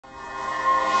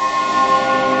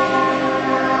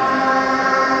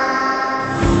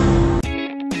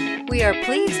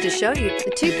pleased to show you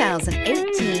the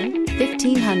 2018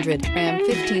 1500. Ram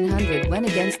 1500 went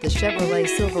against the Chevrolet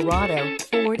Silverado,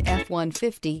 Ford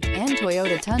F-150, and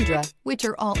Toyota Tundra, which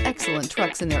are all excellent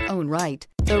trucks in their own right.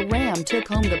 The Ram took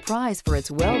home the prize for its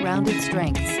well-rounded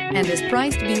strengths and is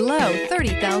priced below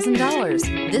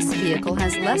 $30,000. This vehicle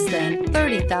has less than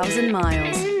 30,000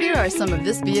 miles. Here are some of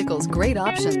this vehicle's great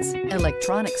options: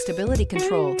 electronic stability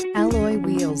control, alloy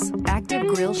wheels, active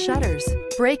grille shutters,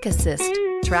 brake assist,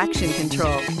 traction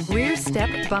control, rear step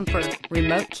bumper,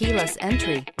 remote keyless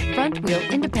entry, front wheel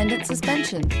independent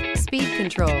suspension, speed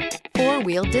control,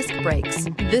 four-wheel disc brakes.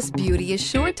 This beauty is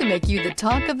sure to make you the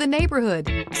talk of the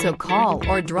neighborhood. So call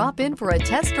or drop in for a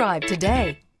test drive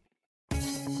today.